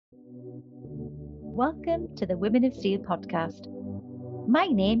Welcome to the Women of Steel podcast. My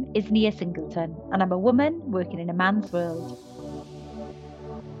name is Nia Singleton, and I'm a woman working in a man's world.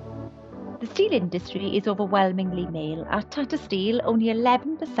 The steel industry is overwhelmingly male. At Tata Steel, only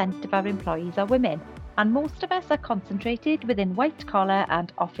 11% of our employees are women, and most of us are concentrated within white-collar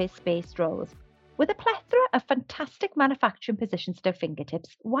and office-based roles. With a plethora of fantastic manufacturing positions at our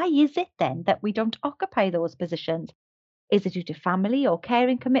fingertips, why is it then that we don't occupy those positions? Is it due to family or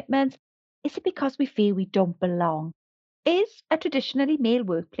caring commitments? Is it because we feel we don't belong? Is a traditionally male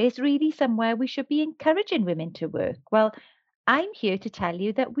workplace really somewhere we should be encouraging women to work? Well, I'm here to tell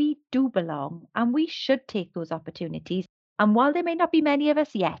you that we do belong and we should take those opportunities. And while there may not be many of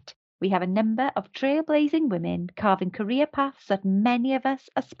us yet, we have a number of trailblazing women carving career paths that many of us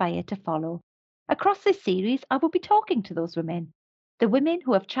aspire to follow. Across this series, I will be talking to those women, the women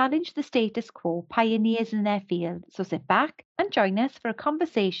who have challenged the status quo, pioneers in their field. So sit back and join us for a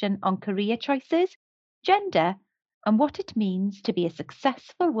conversation on career choices, gender, and what it means to be a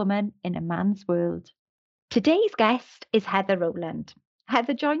successful woman in a man's world. Today's guest is Heather Rowland.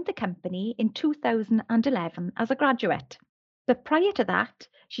 Heather joined the company in 2011 as a graduate. But prior to that,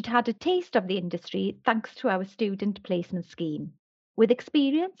 she'd had a taste of the industry thanks to our student placement scheme. With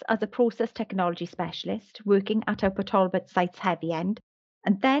experience as a process technology specialist working at our Port Talbot site's heavy end,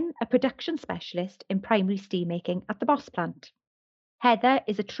 and then a production specialist in primary steelmaking at the Boss plant. Heather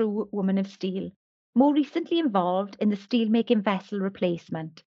is a true woman of steel, more recently involved in the steelmaking vessel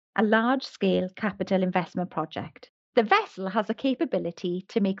replacement, a large scale capital investment project. The vessel has a capability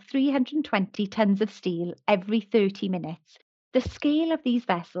to make 320 tonnes of steel every 30 minutes. The scale of these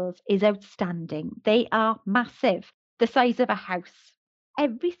vessels is outstanding. They are massive, the size of a house.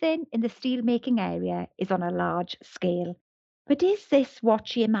 Everything in the steelmaking area is on a large scale. But is this what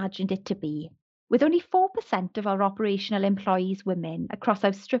she imagined it to be? With only 4% of our operational employees women across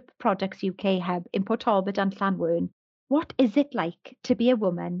our Strip Products UK hub in Port Talbot and Llanwern, what is it like to be a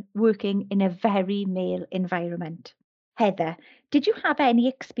woman working in a very male environment? Heather, did you have any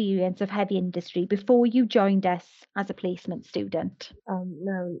experience of heavy industry before you joined us as a placement student?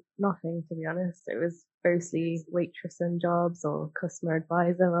 No, nothing to be honest. It was mostly waitressing jobs or customer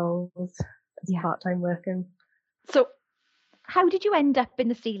advisor roles as part-time working. So, how did you end up in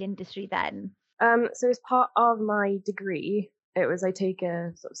the steel industry then? So as part of my degree, I take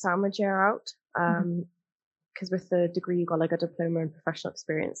a sort of sandwich year out. Because with the degree you got like a diploma in professional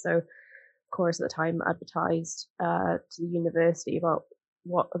experience. So course at the time advertised to the university about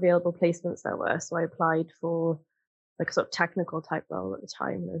what available placements there were. So I applied for like a sort of technical type role at the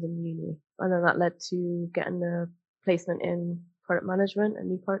time when I was in uni. And then that led to getting a placement in product management and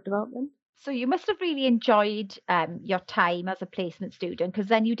new product development. So you must have really enjoyed your time as a placement student, because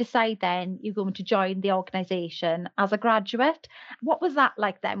then you decide then you're going to join the organisation as a graduate. What was that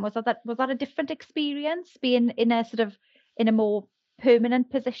like then? Was that a different experience being in a sort of in a more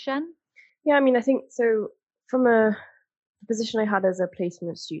permanent position? Yeah, I mean, I think so. From the position I had as a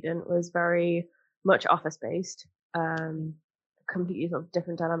placement student was very much office based, completely sort of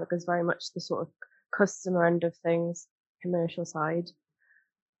different dynamic. It was very much the sort of customer end of things, commercial side.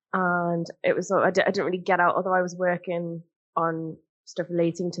 And it was sort of, I didn't really get out, although I was working on stuff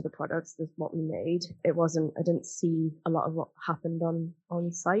relating to the products, what we made. I didn't see a lot of what happened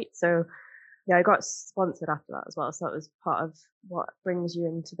on site. So yeah, I got sponsored after that as well. So that was part of what brings you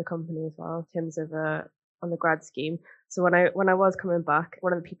into the company as well in terms of on the grad scheme. So when I was coming back,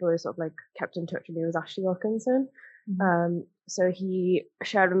 one of the people who sort of like kept in touch with me was Ashley Wilkinson. So he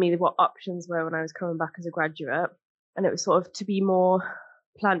shared with me what options were when I was coming back as a graduate, and it was sort of to be more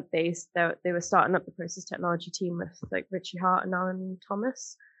plant-based. They were starting up the process technology team with like Richie Hart and Alan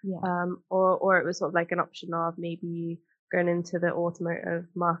Thomas. Or it was sort of like an option of maybe going into the automotive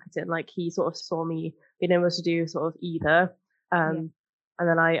marketing. Like he sort of saw me being able to do sort of either. And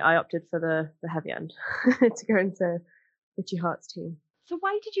then I opted for the heavy end to go into Richie Hart's team. So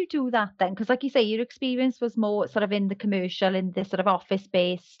why did you do that then? Because like you say, your experience was more sort of in the commercial, in this sort of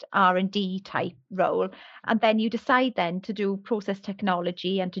office-based R&D type role. And then you decide then to do process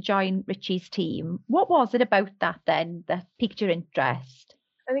technology and to join Richie's team. What was it about that then that piqued your interest?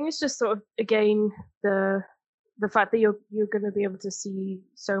 I think it's just sort of, again, the fact that you're going to be able to see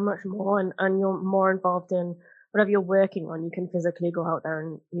so much more, and you're more involved in whatever you're working on. You can physically go out there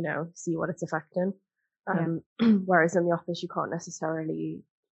and, see what it's affecting. Whereas in the office, you can't necessarily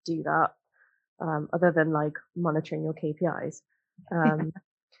do that, other than like monitoring your KPIs.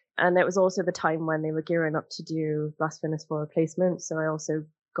 And it was also the time when they were gearing up to do blast furnace 4 replacement. So I also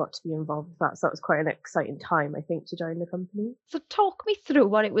got to be involved with that. So that was quite an exciting time, I think, to join the company. So talk me through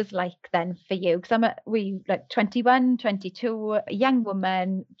what it was like then for you, because we like 21, 22, a young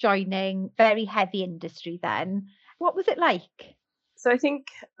woman joining very heavy industry then. What was it like? So I think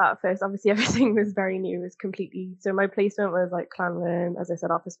at first, obviously, everything was very new. It was completely. So my placement was like Clanlin, as I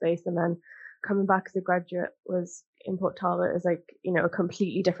said, office based, and then coming back as a graduate was in Port Talbot as like a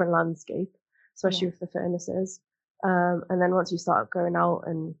completely different landscape, especially with the furnaces. And then once you start going out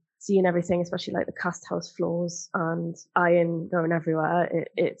and seeing everything, especially like the cast house floors and iron going everywhere,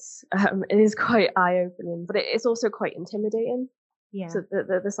 it is quite eye opening, but it's also quite intimidating. Yeah. So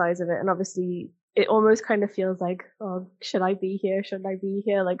the size of it, and obviously it almost kind of feels like, oh, should I be here? Shouldn't I be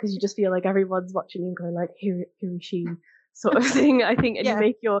here? Like, because you just feel like everyone's watching you and going like, who is she? Sort of thing. I think, and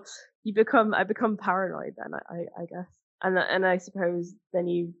I become paranoid then. I guess, and I suppose then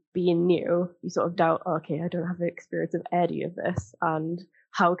you being new, you sort of doubt, oh, okay, I don't have the experience of any of this, and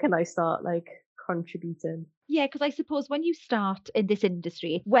how can I start like contributing? Yeah, because I suppose when you start in this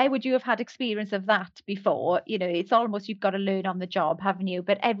industry, where would you have had experience of that before? It's almost you've got to learn on the job, haven't you?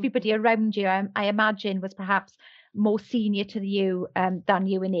 But everybody around you, I imagine, was perhaps more senior to you than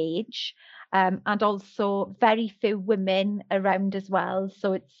you in age. And also very few women around as well.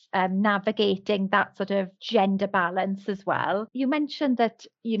 So it's navigating that sort of gender balance as well. You mentioned that,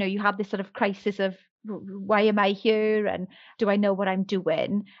 you had this sort of crisis of why am I here and do I know what I'm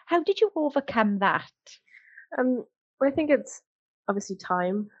doing? How did you overcome that? Well, I think it's obviously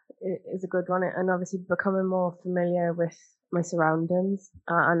time is a good one, and obviously becoming more familiar with my surroundings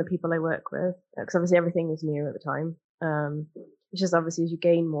and the people I work with, because obviously everything was new at the time. It's just obviously as you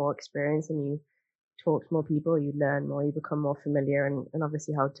gain more experience and you talk to more people, you learn more, you become more familiar, and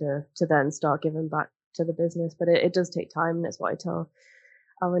obviously how to then start giving back to the business. But it does take time, and that's what I tell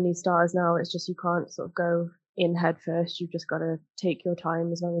our new starters now. It's just you can't sort of go in head first. You've just got to take your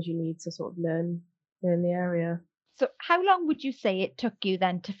time as long as you need to sort of learn in the area. So how long would you say it took you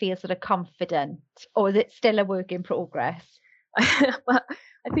then to feel sort of confident, or is it still a work in progress? Well,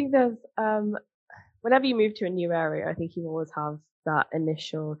 I think there's whenever you move to a new area, I think you always have that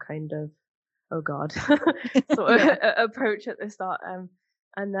initial kind of, oh God, sort of approach at the start,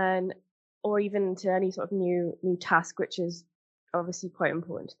 and then, or even to any sort of new task, which is obviously quite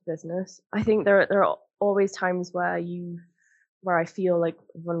important to the business. I think there are always times where I feel like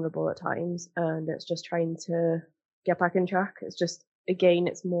vulnerable at times, and it's just trying to get back in track. It's just, again,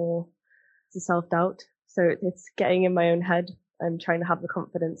 it's a self-doubt. So it's getting in my own head and trying to have the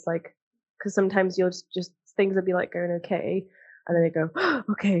confidence, like, because sometimes you'll just things will be like going okay, and then you go, oh,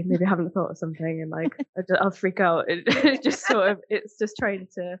 okay, maybe I haven't thought of something, and like I'll freak out. It just sort of, it's just trying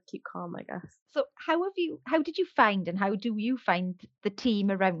to keep calm, I guess. So how did you find and how do you find the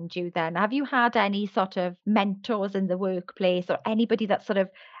team around you then? Have you had any sort of mentors in the workplace or anybody that sort of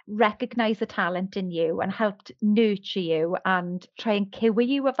recognized the talent in you and helped nurture you and try and cure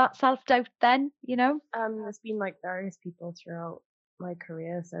you of that self-doubt then? There's been like various people throughout my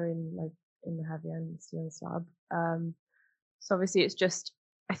career, so in the heavy and steel slab. So obviously it's just,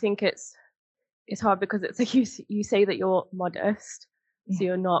 I think it's hard because it's like you say that you're modest, so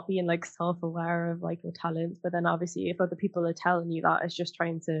you're not being like self-aware of like your talents, but then obviously if other people are telling you that, it's just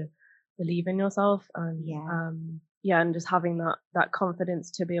trying to believe in yourself and and just having that confidence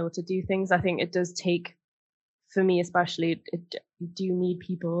to be able to do things. I think it does take, for me especially, you do need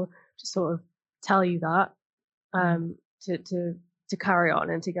people to sort of tell you that to carry on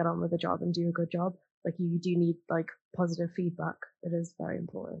and to get on with the job and do a good job. Like you do need like positive feedback. It is very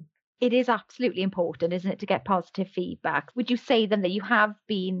important. It is absolutely important, isn't it, to get positive feedback? Would you say then that you have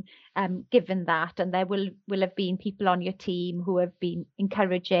been given that, and there will have been people on your team who have been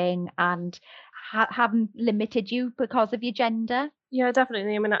encouraging and haven't limited you because of your gender? Yeah,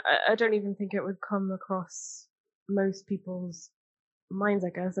 definitely. I mean, I don't even think it would come across most people's minds, I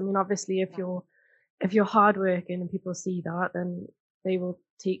guess. I mean, obviously, if you're hardworking and people see that, then they will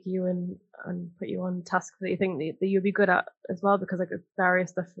take you and put you on tasks that you think that you'll be good at as well. Because like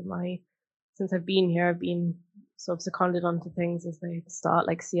various stuff since I've been here, I've been sort of seconded onto things as they start,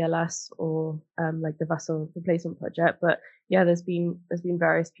 like CLS or like the vessel replacement project. But yeah, there's been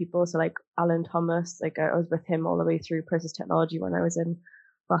various people. So like Alan Thomas, like I was with him all the way through process technology when I was in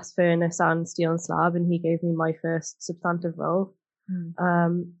blast furnace and steel and slab, and he gave me my first substantive role.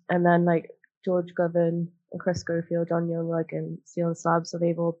 And then like George Govan and Chris Schofield, John Young, like in steel and slab. So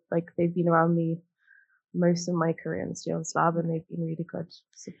they've been around me most of my career in steel and slab, and they've been really good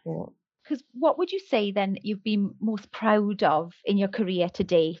support. Because what would you say then you've been most proud of in your career to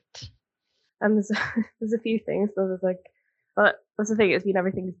date? And there's a few things. So there's like, but that's the thing.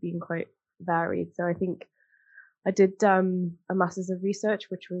 Everything's been quite varied. So I think I did a Masters of Research,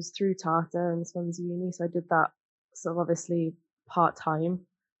 which was through Tata and Swansea Uni. So I did that sort of obviously part time.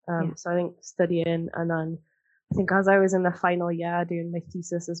 Yeah. So I think studying, and then I think as I was in the final year doing my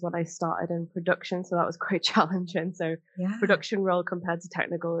thesis is when I started in production. So that was quite challenging. So Yeah. production role compared to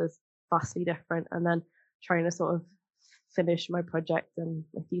technical is vastly different. And then trying to sort of finish my project and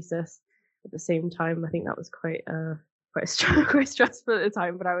my thesis at the same time, I think that was quite quite stressful at the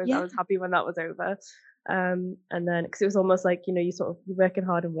time, but I was happy when that was over. And then because it was almost like, you know, you're working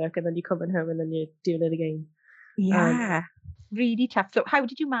hard and work, and then you're coming home and then you're doing it again. Yeah. Really tough. So how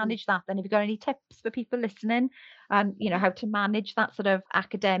did you manage that then? Have you got any tips for people listening? You know, how to manage that sort of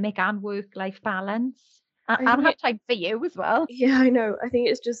academic and work-life balance I and think have time for you as well? yeah, I know. I think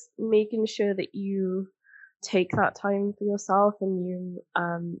it's just making sure that you take that time for yourself, and you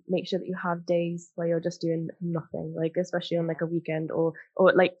make sure that you have days where you're just doing nothing, like especially on like a weekend, or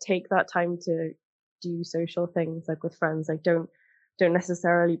like take that time to do social things like with friends. Like don't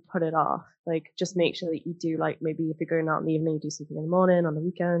necessarily put it off. Like just make sure that you do, like maybe if you're going out in the evening, you do something in the morning, on the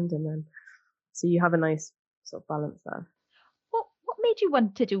weekend, and then so you have a nice sort of balance there. What made you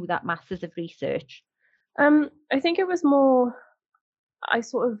want to do that Masters of Research? I think it was more I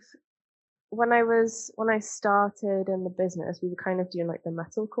sort of when I started in the business, we were kind of doing like the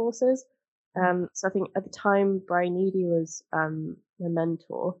metal courses. So I think at the time Brian Eady was my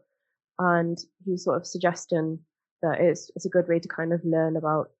mentor, and he was sort of suggesting that it's a good way to kind of learn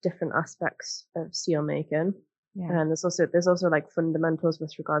about different aspects of steel making. Yeah. And there's also like fundamentals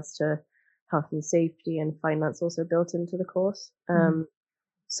with regards to health and safety and finance also built into the course.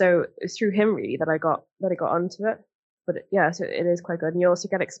 So it's through him really that I got onto it. But yeah, so it is quite good. And you also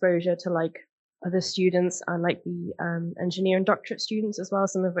get exposure to like other students and like the engineering doctorate students as well,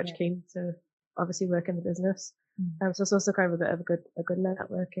 some of which came to obviously work in the business. So it's also kind of a bit of a good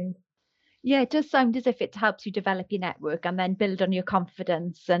networking. Yeah, it does sound as if it helps you develop your network and then build on your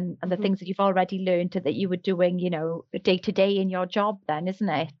confidence and the things that you've already learned that you were doing, you know, day to day in your job then, isn't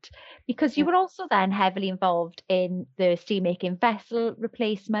it? Because you Yeah. were also then heavily involved in the steelmaking vessel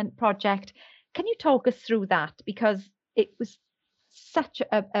replacement project. Can you talk us through that? Because it was such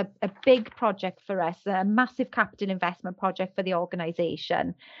a big project for us, a massive capital investment project for the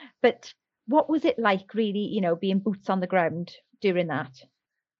organisation. But what was it like really, you know, being boots on the ground during that?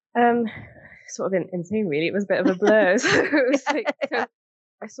 Um, Sort of insane really. It was a bit of a blur. So it was like, so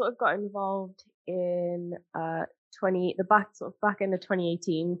I sort of got involved in back end of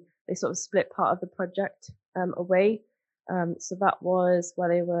 2018. They sort of split part of the project away. So that was where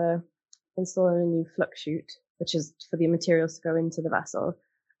they were installing a new flux chute, which is for the materials to go into the vessel,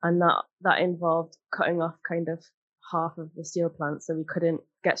 and that involved cutting off kind of half of the steel plant, so we couldn't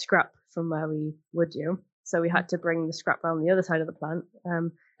get scrap from where we would do. So we had to bring the scrap around the other side of the plant.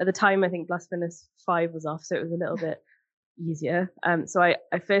 At the time, I think Blast Furnace 5 was off, so it was a little bit easier. So I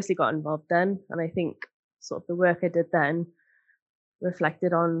firstly got involved then, and I think sort of the work I did then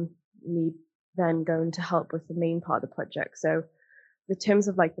reflected on me then going to help with the main part of the project. So the terms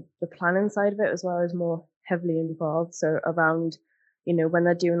of like the planning side of it as well is more heavily involved. So around, you know, when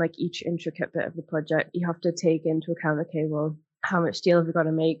they're doing like each intricate bit of the project, you have to take into account, okay, well, how much steel have we got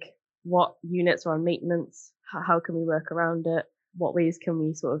to make? What units are on maintenance? How can we work around it? What ways can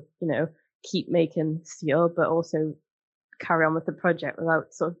we sort of, you know, keep making steel, but also carry on with the project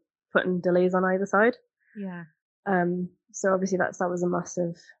without sort of putting delays on either side? Yeah. So obviously that was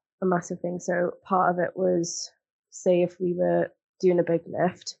a massive thing. So part of it was, say if we were doing a big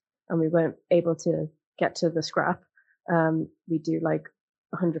lift and we weren't able to get to the scrap, we do like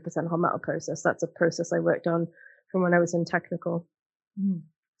 100% hot metal process. That's a process I worked on from when I was in technical.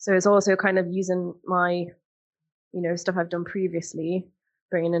 So it's also kind of using my, you know, stuff I've done previously,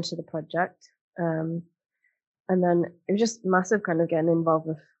 bringing into the project. And then it was just massive kind of getting involved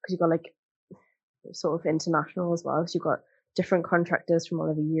with, because you've got like sort of international as well. So you've got different contractors from all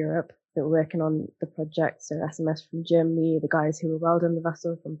over Europe that were working on the project. So SMS from Germany, the guys who were welding the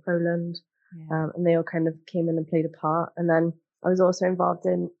vessel from Poland, and they all kind of came in and played a part. And then I was also involved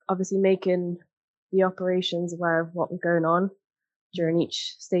in obviously making the operations aware of what was going on during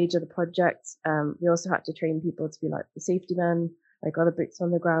each stage of the project. We also had to train people to be like the safety men, like other boots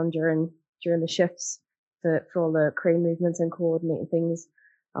on the ground during the shifts for all the crane movements and coordinating things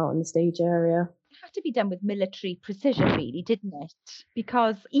out in the stage area. It had to be done with military precision, really, didn't it?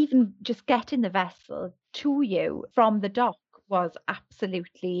 Because even just getting the vessel to you from the dock was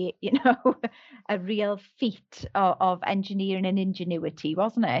absolutely, you know, a real feat of engineering and ingenuity,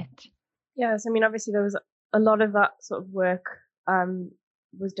 wasn't it? Yes, I mean, obviously there was a lot of that sort of work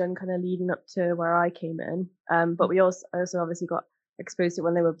was done kind of leading up to where I came in. But I also obviously got exposed to it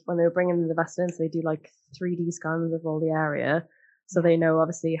when they were bringing the vessel in. So they do like 3D scans of all the area, so they know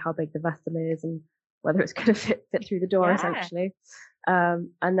obviously how big the vessel is and whether it's going to fit through the door essentially. And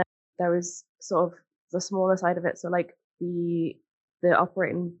then there was sort of the smaller side of it. So like the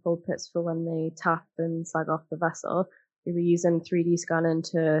operating pulpits for when they tap and slag off the vessel, we were using 3D scanning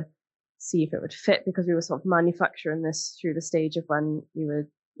to see if it would fit, because we were sort of manufacturing this through the stage of when we would,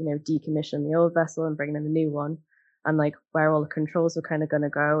 decommission the old vessel and bring in the new one, and like where all the controls were kind of going to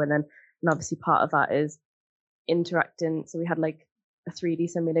go. And obviously part of that is interacting. So we had like a 3D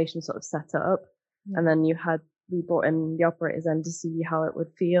simulation sort of set up, and then we brought in the operators in to see how it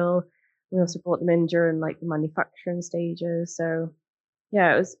would feel. We also brought them in during like the manufacturing stages. So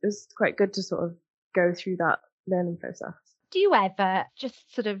yeah, it was quite good to sort of go through that learning process. Do you ever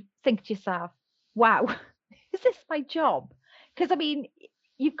just sort of think to yourself, wow, is this my job? Because I mean,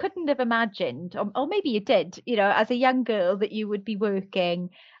 you couldn't have imagined, or maybe you did, as a young girl, that you would be working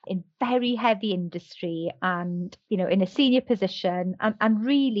in very heavy industry and, in a senior position and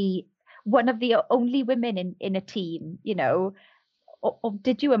really one of the only women in a team, or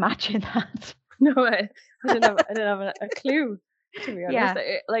did you imagine that? No, I didn't have a clue, to be honest.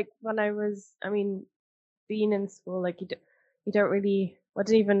 Yeah. Like when being in school, like you don't really, I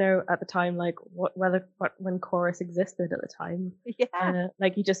didn't even know at the time, like when chorus existed at the time. Yeah.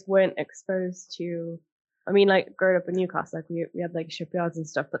 Like you just weren't exposed to, like growing up in Newcastle, like we had like shipyards and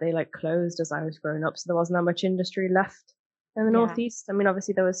stuff, but they like closed as I was growing up. So there wasn't that much industry left in the Northeast.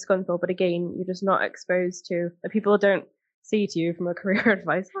 Obviously there was Scunthorpe, but again, you're just not exposed to, like, people don't say to you from a career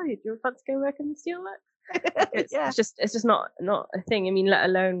advice, hi, do you fancy going work in the steelworks? It's just not a thing. Let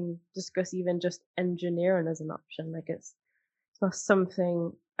alone discuss even just engineering as an option. Like it's not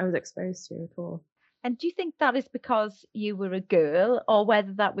something I was exposed to at all. And do you think that is because you were a girl, or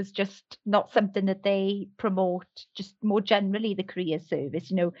whether that was just not something that they promote, just more generally the career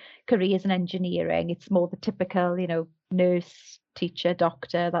service, careers in engineering? It's more the typical, nurse, teacher,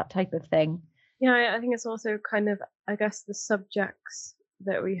 doctor, that type of thing. Yeah, I think it's also kind of, I guess, the subjects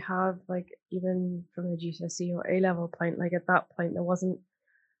that we have, like even from a GCSE or A-level point, like at that point there wasn't,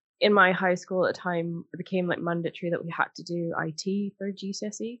 in my high school at the time, it became like mandatory that we had to do IT for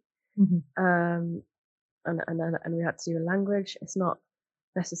GCSE. Mm-hmm. And we had to do a language. It's not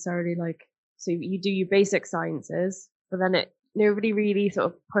necessarily like, so you do your basic sciences, but then nobody really sort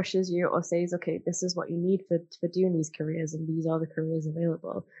of pushes you or says, okay, this is what you need for doing these careers, and these are the careers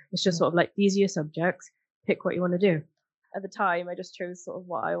available. It's just sort of like, these are your subjects, pick what you want to do. At the time, I just chose sort of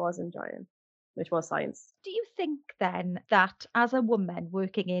what I was enjoying, which was science. Do you think then that as a woman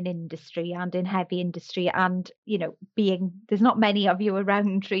working in industry and in heavy industry, and there's not many of you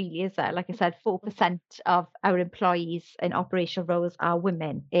around really, is there? Like I said, 4% of our employees in operational roles are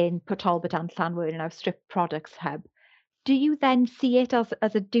women in Port Talbot and Llanwern in our Strip Products Hub. Do you then see it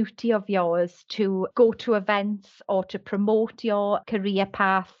as a duty of yours to go to events or to promote your career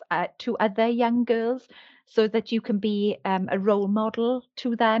path to other young girls so that you can be a role model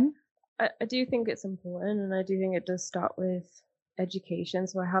to them? I do think it's important, and I do think it does start with education.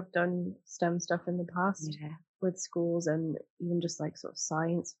 So I have done STEM stuff in the past with schools, and even just like sort of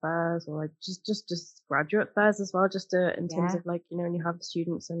science fairs, or like just graduate fairs as well, just in terms of like, when you have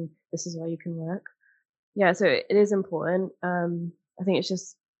students and this is where you can work. Yeah, so it is important. I think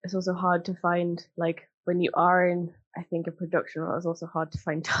it's also hard to find, like, when you are in, I think, a production role, it's also hard to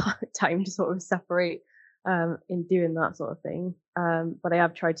find time to sort of separate in doing that sort of thing. But I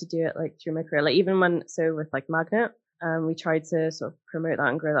have tried to do it like through my career, like even with like Magnet, we tried to sort of promote that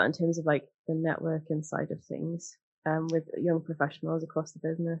and grow that in terms of like the networking side of things, with young professionals across the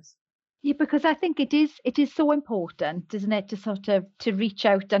business. Yeah, because I think it is so important, isn't it, to sort of to reach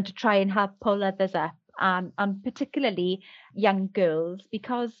out and to try and help pull others up, and particularly young girls,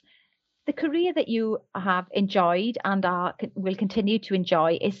 because the career that you have enjoyed and will continue to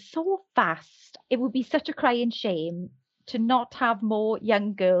enjoy is so vast. It would be such a crying shame to not have more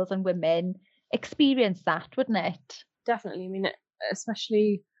young girls and women experience that, wouldn't it? Definitely.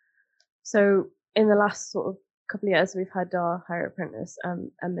 Especially so in the last sort of couple of years, we've had our hire apprentice,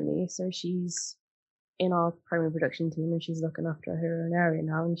 Emily. So she's in our primary production team, and she's looking after her own area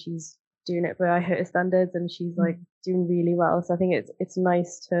now, and she's doing it by her standards, and she's like doing really well. So I think it's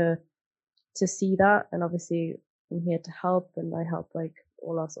nice to see that, and obviously I'm here to help, and I help like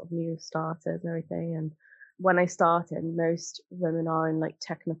all our sort of new starters and everything. And when I started, most women are in like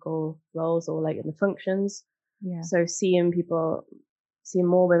technical roles or like in the functions. Yeah. So seeing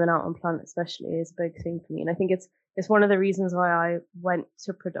more women out on plant especially is a big thing for me. And I think it's one of the reasons why I went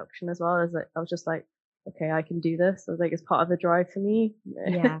to production as well, is that I was just like, okay, I can do this. So like, it's part of the drive for me.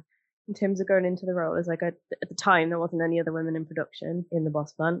 Yeah. in terms of going into the role is like at the time there wasn't any other women in production in the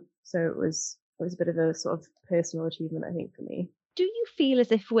Boss plant, so it was a bit of a sort of personal achievement, I think, for me. Do you feel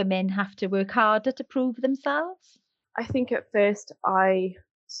as if women have to work harder to prove themselves? I think at first I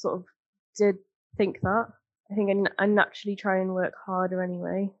sort of did think that. I think I naturally try and work harder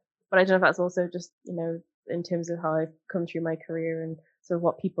anyway, but I don't know if that's also just, in terms of how I've come through my career and sort of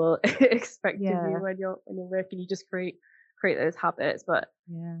what people expect of you when you're working. You just create those habits. But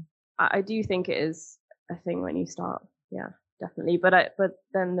yeah, I do think it is a thing when you start. Yeah, definitely. But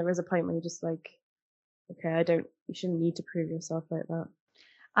then there is a point where you're just like, okay, you shouldn't need to prove yourself like that.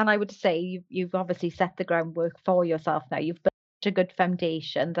 and I would say you've obviously set the groundwork for yourself now. You've built a good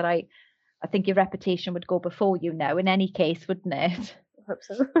foundation that I think your reputation would go before you now in any case, wouldn't it? I hope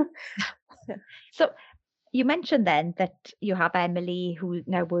so. Yeah. So you mentioned then that you have Emily who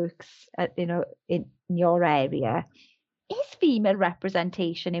now works at, in your area. Is female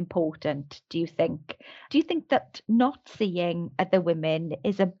representation important, do you think? Do you think that not seeing other women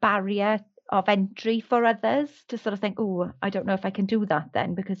is a barrier of entry for others to sort of think, oh, I don't know if I can do that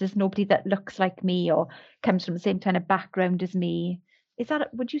then because there's nobody that looks like me or comes from the same kind of background as me?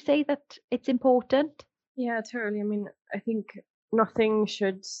 Would you say that it's important? Yeah, totally. I mean, I think nothing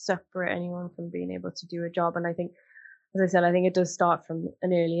should separate anyone from being able to do a job. And I think, as I said, I think it does start from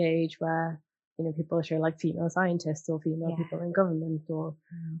an early age where, people show like female scientists or female people in government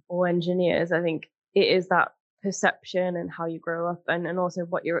or engineers. I think it is that perception and how you grow up and also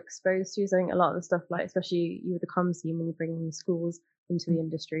what you're exposed to. So I think a lot of the stuff, like especially you with the comms team when you bring in schools into the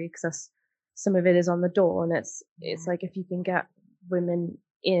industry, because some of it is on the door, and it's like if you can get women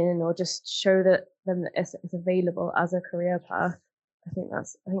in or just show them that it's available as a career path, I think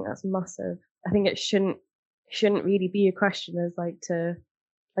that's massive. I think it shouldn't really be a question as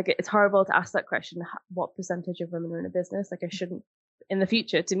it's horrible to ask that question, what percentage of women are in a business? Like, I shouldn't, in the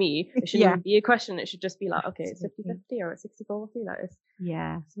future, to me, it shouldn't even be a question. It should just be like, okay, it's 50-50 or it's 60-40.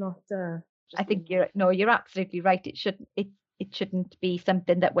 It's not, I think you're absolutely right. It shouldn't be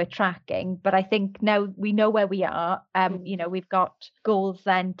something that we're tracking, but I think now we know where we are. We've got goals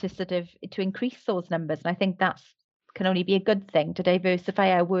then to to increase those numbers. And I think can only be a good thing, to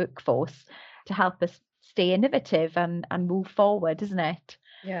diversify our workforce to help us stay innovative and move forward, isn't it?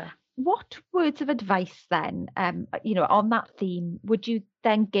 Yeah. What words of advice then, on that theme, would you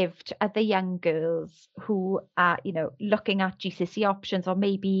then give to other young girls who are, looking at GCSE options or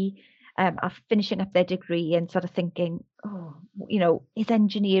maybe are finishing up their degree and sort of thinking, oh, is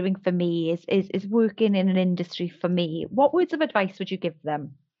engineering for me? Is working in an industry for me? What words of advice would you give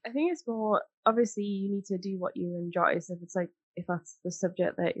them? I think it's more, obviously you need to do what you enjoy. So if that's the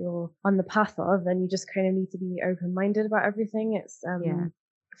subject that you're on the path of, then you just kind of need to be open-minded about everything. It's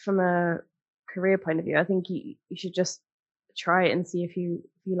from a career point of view, I think you should just try it and see if you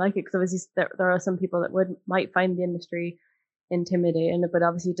like it, because obviously there are some people that might find the industry intimidating, but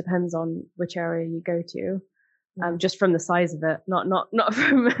obviously it depends on which area you go to, just from the size of it, not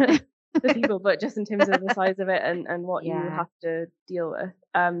from the people, but just in terms of the size of it and what you have to deal with.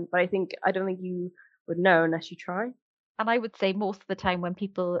 But I don't think you would know unless you try. And I would say most of the time when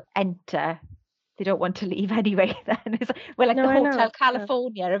people enter, they don't want to leave anyway. Then we're like the Hotel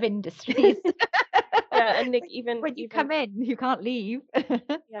California of industries. Yeah, and Nick, even when you come in, you can't leave.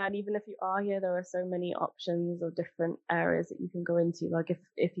 Yeah, and even if you are here, there are so many options of different areas that you can go into. Like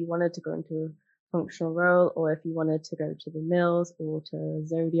if you wanted to go into a functional role, or if you wanted to go to the mills or to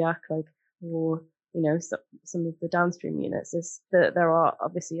Zodiac, or some of the downstream units, there are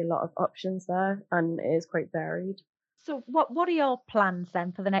obviously a lot of options there, and it is quite varied. So what are your plans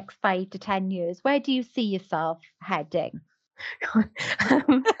then for the next 5 to 10 years? Where do you see yourself heading? I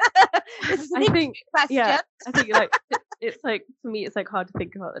think it's like, for me, it's like hard to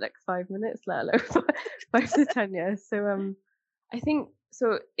think about the next 5 minutes, let alone 5 to 10 years. So I think,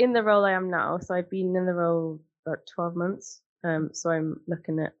 so in the role I am now, so I've been in the role about 12 months. So I'm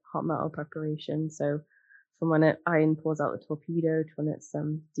looking at hot metal preparation. So from when iron pours out the torpedo to when it's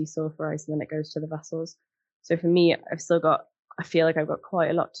desulfurized and then it goes to the vessels. So for me, I feel like I've got quite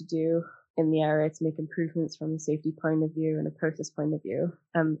a lot to do in the area to make improvements from a safety point of view and a process point of view.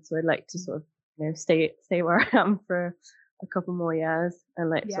 So I'd like to sort of, stay where I am for a couple more years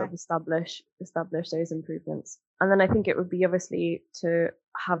and sort of establish those improvements. And then I think it would be obviously to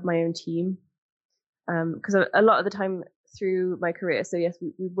have my own team. Because a lot of the time through my career, so yes,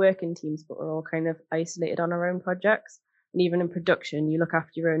 we work in teams, but we're all kind of isolated on our own projects. And even in production, you look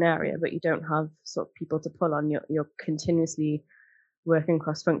after your own area, but you don't have sort of people to pull on. You're continuously working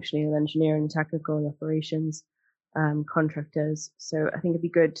cross-functionally with engineering, technical, operations, contractors. So I think it'd be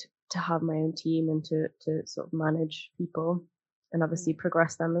good to have my own team and to sort of manage people. and obviously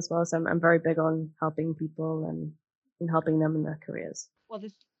progress them as well. So I'm very big on helping people and helping them in their careers. Well,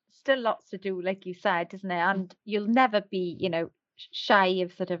 there's still lots to do, like you said, isn't there? And you'll never be, shy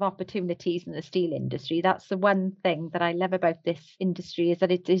of sort of opportunities in the steel industry. That's the one thing that I love about this industry, is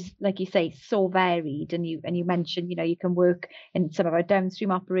that it is, like you say, so varied. And you mentioned, you can work in some of our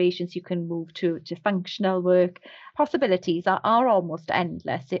downstream operations, you can move to functional work. Possibilities are almost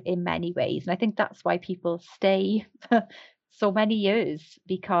endless in many ways. And I think that's why people stay for so many years,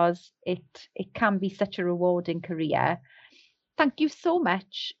 because it can be such a rewarding career. Thank you so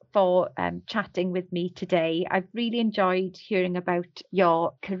much for chatting with me today. I've really enjoyed hearing about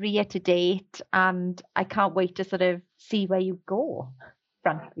your career to date, and I can't wait to sort of see where you go,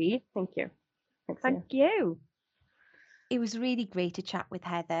 frankly. Thank you. Thanks. Thank you. It was really great to chat with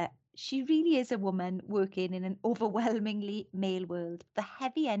Heather. She really is a woman working in an overwhelmingly male world. The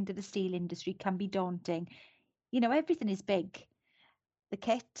heavy end of the steel industry can be daunting. Everything is big: the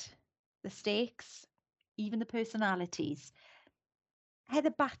kit, the stakes, even the personalities.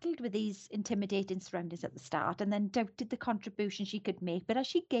 Heather battled with these intimidating surroundings at the start and then doubted the contribution she could make. But as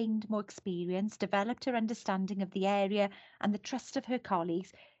she gained more experience, developed her understanding of the area and the trust of her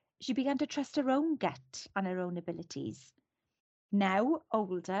colleagues, she began to trust her own gut and her own abilities. Now,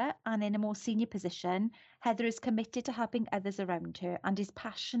 older and in a more senior position, Heather is committed to helping others around her and is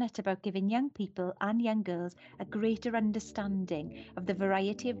passionate about giving young people and young girls a greater understanding of the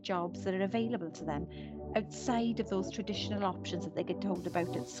variety of jobs that are available to them outside of those traditional options that they get told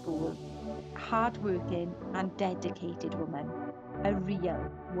about at school. A hard-working and dedicated woman, a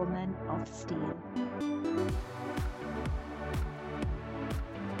real woman of steel.